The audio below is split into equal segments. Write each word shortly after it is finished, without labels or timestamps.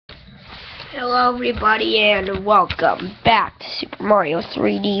Hello everybody and welcome back to Super Mario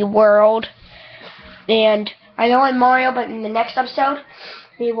 3D World. And I know I'm Mario, but in the next episode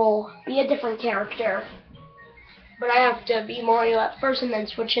we will be a different character. But I have to be Mario at first and then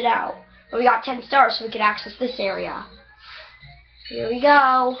switch it out. But we got 10 stars so we can access this area. Here we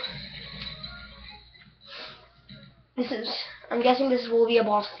go. I'm guessing this will be a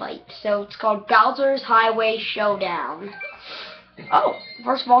boss fight. So it's called Bowser's Highway Showdown. Oh, the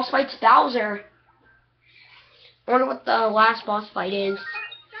first boss fight's Bowser. I wonder what the last boss fight is.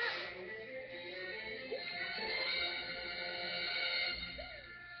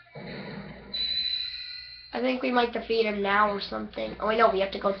 I think we might defeat him now or something. Oh wait, no, we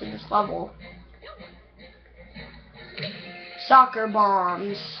have to go through this level. Soccer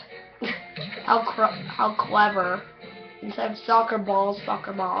bombs. How clever. Instead of soccer balls,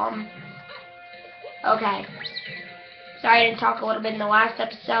 soccer bomb. Okay. Sorry I didn't talk a little bit in the last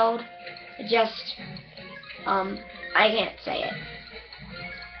episode. I can't say it.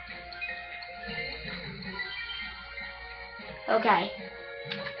 Okay.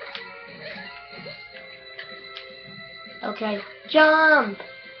 Okay. Jump!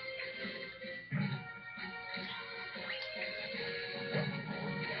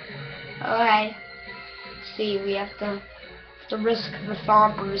 Okay. Let's see, we have to risk the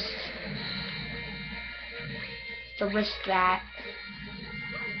thumpers. To risk that.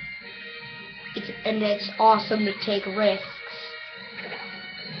 It's awesome to take risks.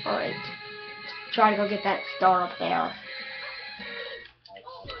 Alright. Try to go get that star up there.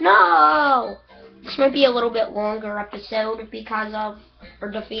 No! This might be a little bit longer episode because of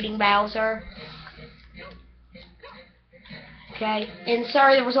defeating Bowser. Okay. And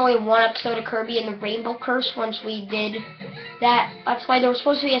sorry there was only one episode of Kirby and the Rainbow Curse once we did that. That's why there was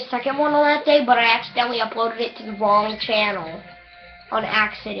supposed to be a second one on that day, but I accidentally uploaded it to the wrong channel. On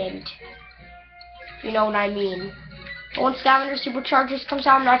accident. You know what I mean. But once Scavenger Superchargers comes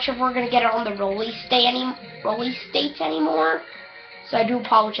out, I'm not sure if we're going to get it on the release dates anymore. So I do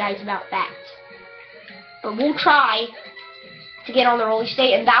apologize about that. But we'll try to get on the release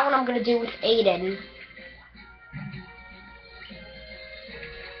date, and that one I'm going to do with Aiden.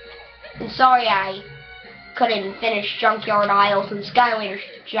 And sorry I couldn't finish Junkyard Isles and Skylander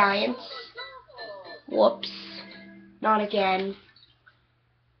Giants. Whoops. Not again.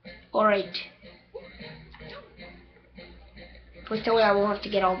 Alright. Please tell me I won't have to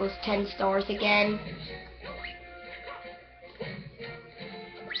get all those 10 stars again.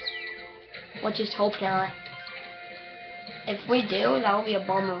 Let's just hope not. If we do, that'll be a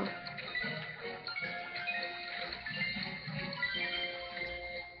bummer.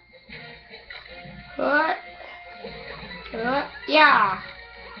 Yeah.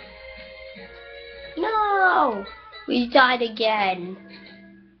 No! We died again.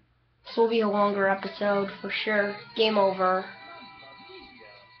 This will be a longer episode for sure. Game over.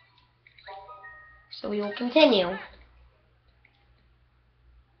 So we will continue.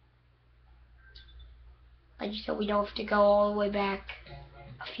 I just hope we don't have to go all the way back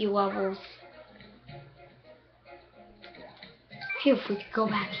a few levels. Phew, if we could go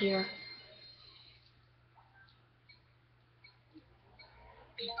back here.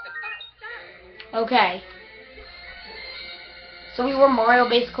 Okay. So we were Mario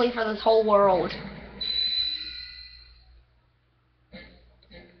basically for this whole world.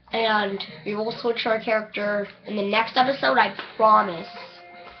 And we will switch our character in the next episode, I promise.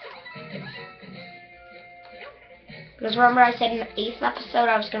 Because remember I said in the 8th episode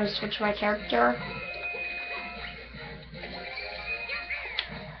I was going to switch my character?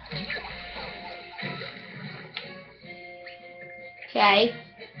 Okay.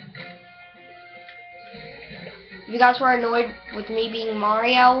 If you guys were annoyed with me being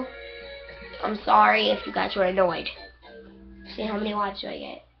Mario, I'm sorry if you guys were annoyed. See how many lives do I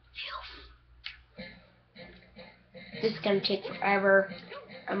get? This is gonna take forever.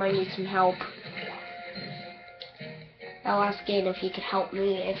 I might need some help. I'll ask Gabe if he could help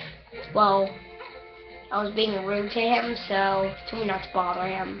me well, I was being rude to him, so he told me not to bother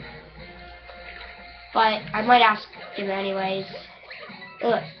him. But I might ask him anyways.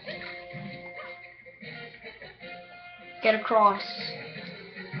 Ugh. Get across.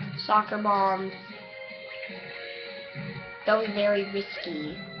 Soccer bombs. That was very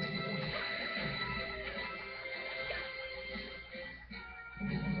risky.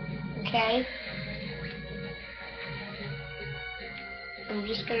 Okay. I'm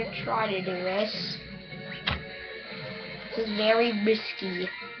just gonna try to do this. This is very risky.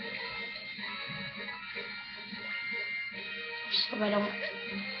 So I don't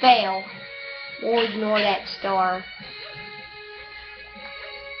fail. We'll ignore that star.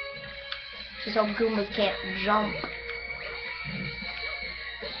 Just so Goombas can't jump.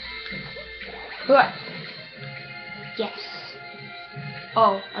 Yes.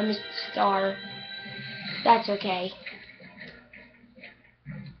 Oh, I missed the star. That's okay.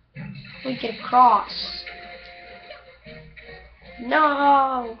 We get across.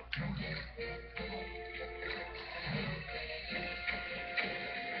 No!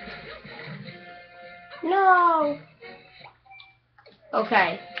 No!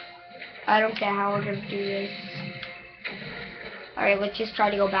 Okay. I don't care how we're gonna do this. Alright, let's just try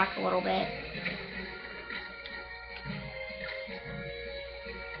to go back a little bit.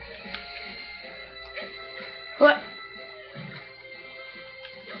 What?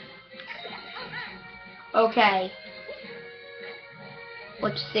 Okay.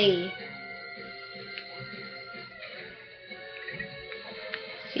 Let's see.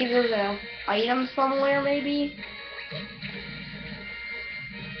 See if there's an item somewhere, maybe?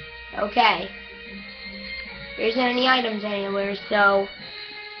 Okay. There isn't any items anywhere, so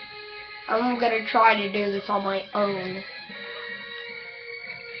I'm gonna try to do this on my own.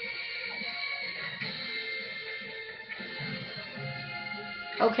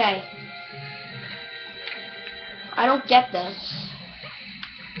 Okay. I don't get this.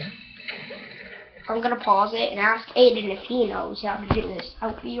 I'm gonna pause it and ask Aiden if he knows how to do this.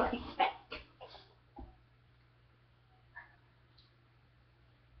 I'll be right back.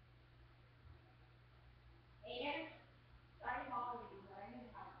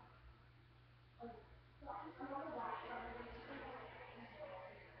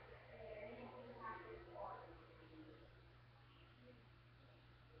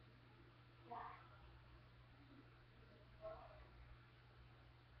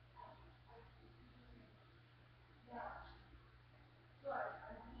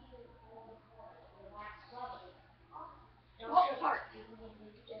 What part?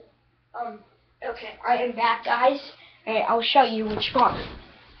 Okay, I am back, guys. Alright, I'll show you which part.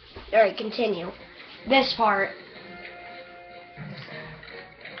 Alright, continue. This part.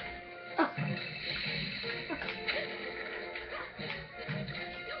 Oh.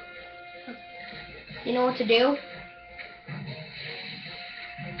 You know what to do?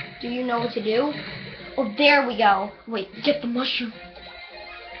 Do you know what to do? Oh, there we go. Wait, get the mushroom.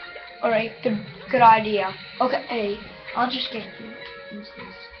 Alright, good idea. Okay, hey, I'll just get you.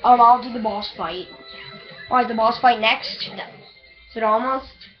 I'll do the boss fight. Alright, the boss fight next? No. Is it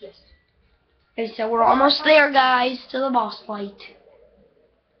almost? Yes. Okay, so we're almost there, guys, to the boss fight.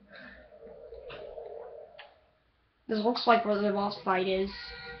 This looks like where the boss fight is.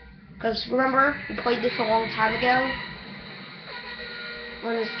 Because remember, we played this a long time ago?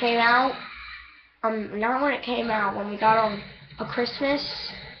 When this came out? Not when it came out, when we got on a Christmas.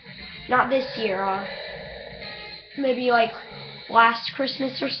 Not this year, maybe like last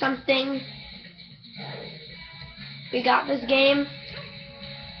Christmas or something. We got this game.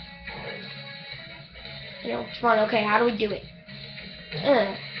 You know, it's fun. Okay, how do we do it?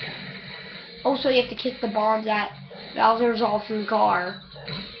 Also, you have to kick the bombs at Bowser's awesome car.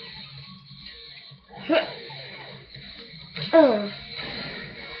 I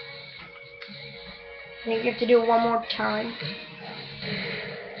think you have to do it one more time.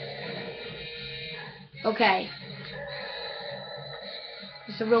 Okay.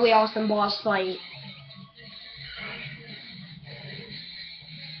 It's a really awesome boss fight.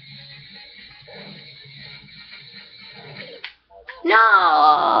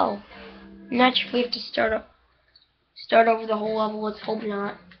 No! I'm not sure if we have to start over the whole level. Let's hope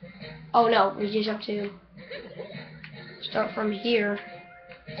not. Oh no, we just have to start from here.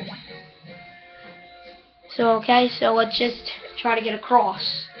 So okay, so let's just try to get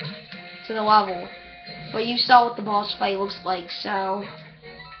across to the level. But you saw what the boss fight looks like, so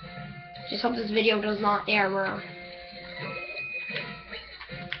just hope this video does not error.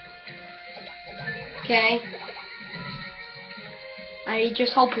 Okay. I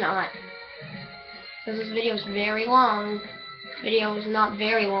just hope not. Because this video is very long. This video is not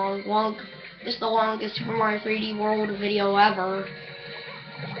very long. It's the longest Super Mario 3D World video ever.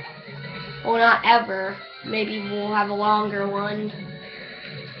 Well, not ever. Maybe we'll have a longer one.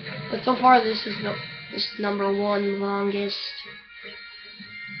 But so far, this is number one longest.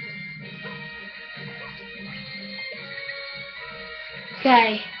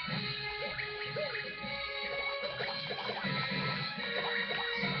 Okay.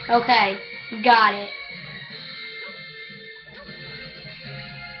 Okay, got it.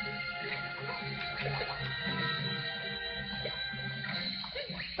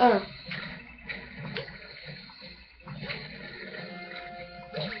 Oh.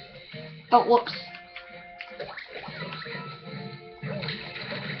 Oh, whoops.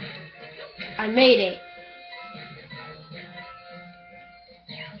 I made it.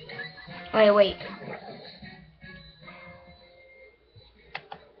 Wait.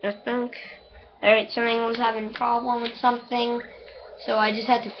 I think. Alright, something was having a problem with something, so I just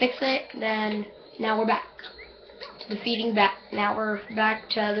had to fix it. Then now we're back to defeating back. Now we're back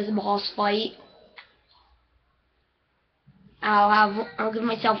to this boss fight. I'll give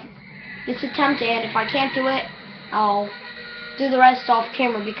myself this attempt, and if I can't do it, I'll do the rest off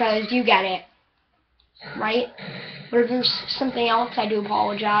camera because you get it, right? But if there's something else, I do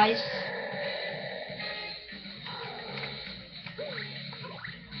apologize.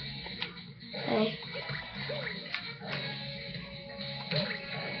 Okay.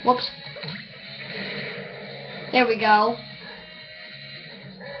 Whoops. There we go.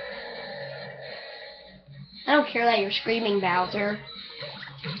 I don't care that you're screaming, Bowser.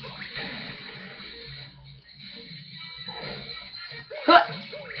 Huh.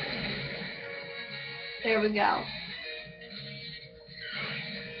 There we go.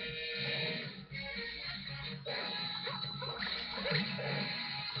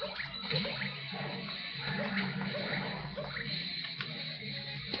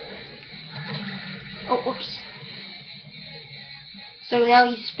 Oh, whoops. So now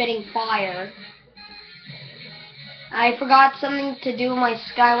he's spitting fire. I forgot something to do with my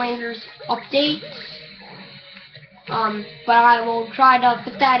Skylanders updates. But I will try to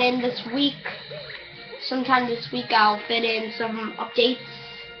fit that in this week. Sometime this week I'll fit in some updates.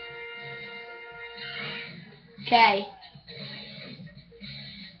 Okay.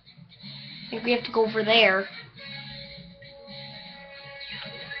 I think we have to go over there.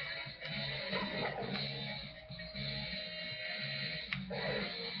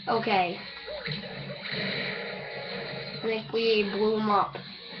 Okay. I think we blew him up.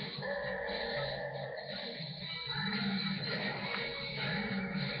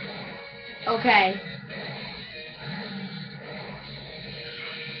 Okay.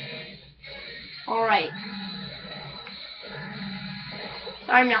 Alright.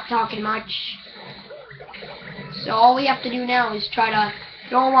 I'm not talking much. So all we have to do now is try to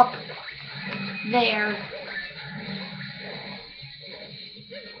throw him up there.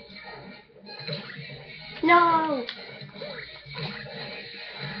 No!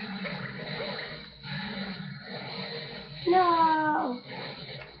 No!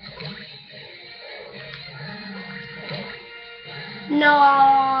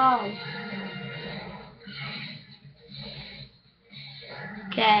 No!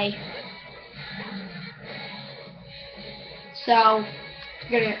 Okay. So,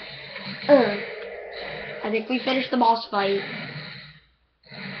 we're gonna... I think we finished the boss fight.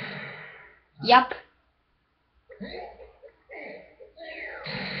 Yep.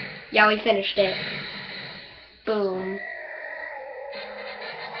 Yeah, we finished it. Boom.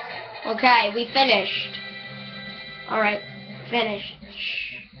 Okay, we finished. Alright, finished.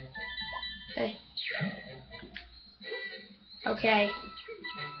 Okay. Okay.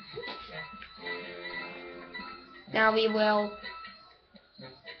 Now we will...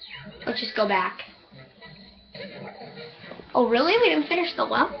 Let's just go back. Oh, really? We didn't finish the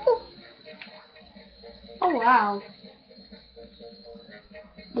level? Oh, wow.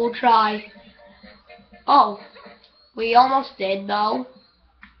 We'll try. Oh, we almost did, though.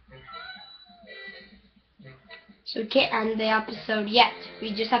 So we can't end the episode yet.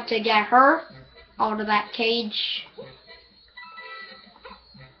 We just have to get her out of that cage.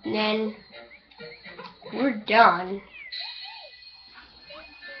 And then we're done.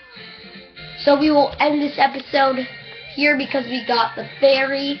 So we will end this episode here because we got the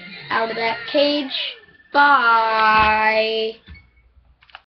fairy out of that cage. Bye.